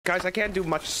Guys, I can't do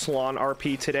much Slaaahn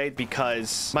RP today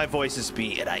because my voice is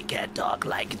beat and I can't talk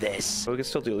like this. But we can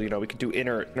still do, we can do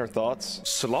inner thoughts.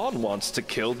 Slaaahn wants to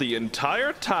kill the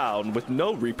entire town with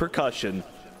no repercussion.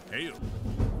 Hail.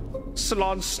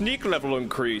 Slaahnn's sneak level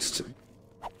increased.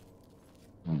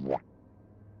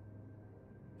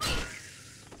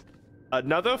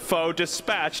 Another foe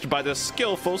dispatched by the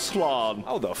skillful Slaaahn.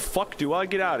 How the fuck do I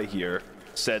get out of here?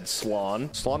 Said Slaaahn.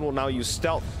 Slaaahn will now use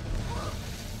stealth.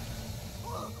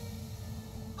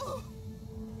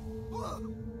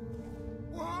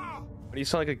 When you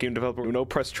sound like a game developer who no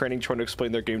press training trying to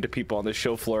explain their game to people on the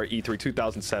show floor at E3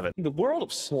 2007. The world of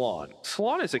Slaaahn.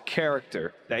 Slaaahn is a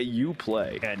character that you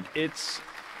play, and it's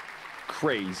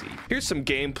crazy. Here's some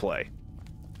gameplay.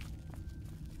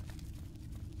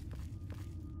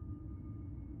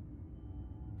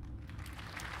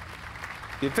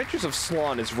 The Adventures of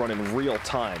Slaaahn is run in real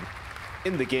time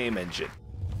in the game engine.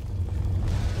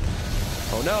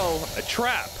 Oh no, a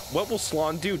trap. What will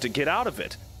Slaaahn do to get out of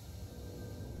it?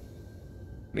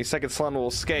 Any second, Slaaahn will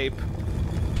escape.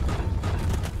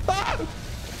 Ah!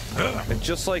 And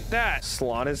just like that,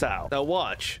 Slaaahn is out. Now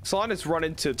watch. Slaaahn has run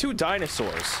into two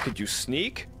dinosaurs. Could you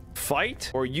sneak,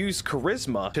 fight, or use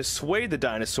charisma to sway the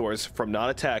dinosaurs from not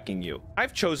attacking you?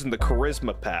 I've chosen the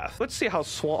charisma path. Let's see how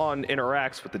Slaaahn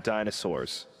interacts with the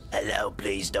dinosaurs. Hello,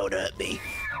 please don't hurt me.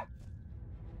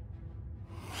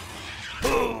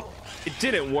 It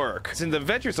didn't work. In the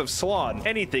Adventures of Slaaahn,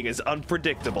 anything is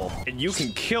unpredictable, and you can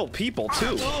kill people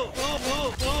too.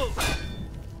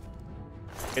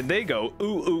 And they go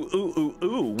ooh, ooh, ooh, ooh,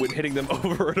 ooh when hitting them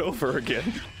over and over again.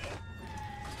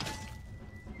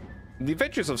 In the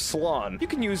Adventures of Slaaahn, you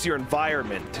can use your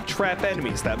environment to trap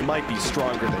enemies that might be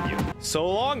stronger than you. So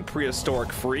long,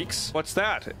 prehistoric freaks. What's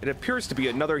that? It appears to be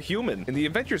another human. In the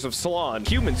Adventures of Slaaahn,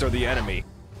 humans are the enemy.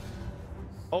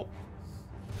 Oh.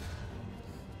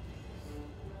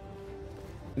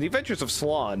 In the Adventures of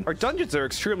Slaaahn, our dungeons are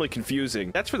extremely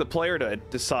confusing. That's for the player to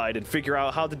decide and figure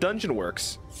out how the dungeon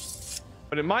works.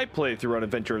 But in my playthrough on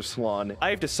Adventures of Slaaahn, I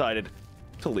have decided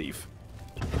to leave.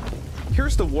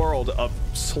 Here's the world of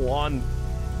Slaaahn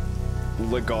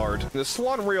Lagard. In the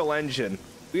Slaaahn Real Engine,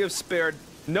 we have spared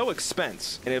no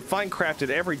expense and have fine-crafted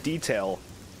every detail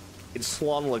in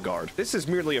Slaaahn Lagard. This is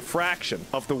merely a fraction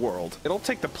of the world. It'll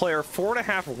take the player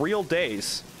 4.5 real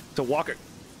days to walk it.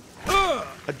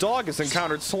 A dog has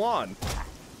encountered Slaaahn.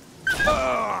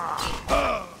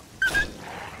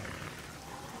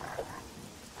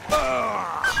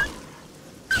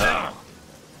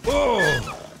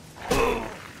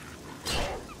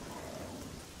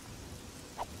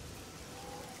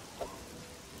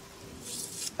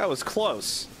 That was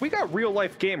close. We got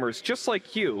real-life gamers just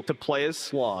like you to play as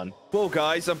Slaaahn. Whoa,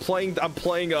 guys! I'm playing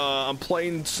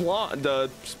Slaaahn.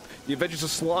 The Adventures of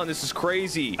Slaaahn, this is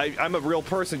crazy. I'm a real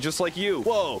person just like you.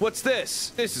 Whoa, what's this?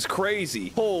 This is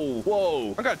crazy. Oh,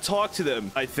 whoa. I gotta talk to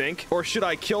them, I think. Or should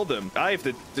I kill them? I have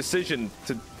the decision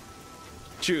to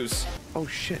choose. Oh,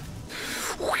 shit.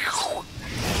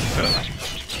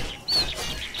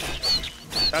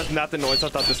 That's not the noise I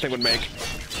thought this thing would make.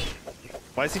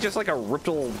 Why is he just like a ripped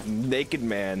little naked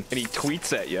man and he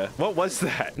tweets at you? What was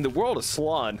that? In the world of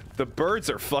Slaaahn, the birds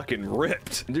are fucking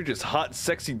ripped. They're just hot,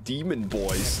 sexy demon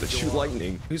boys that shoot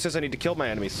lightning. Who says I need to kill my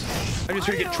enemies? I'm just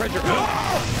here to get treasure.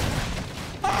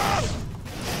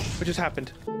 What just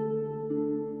happened?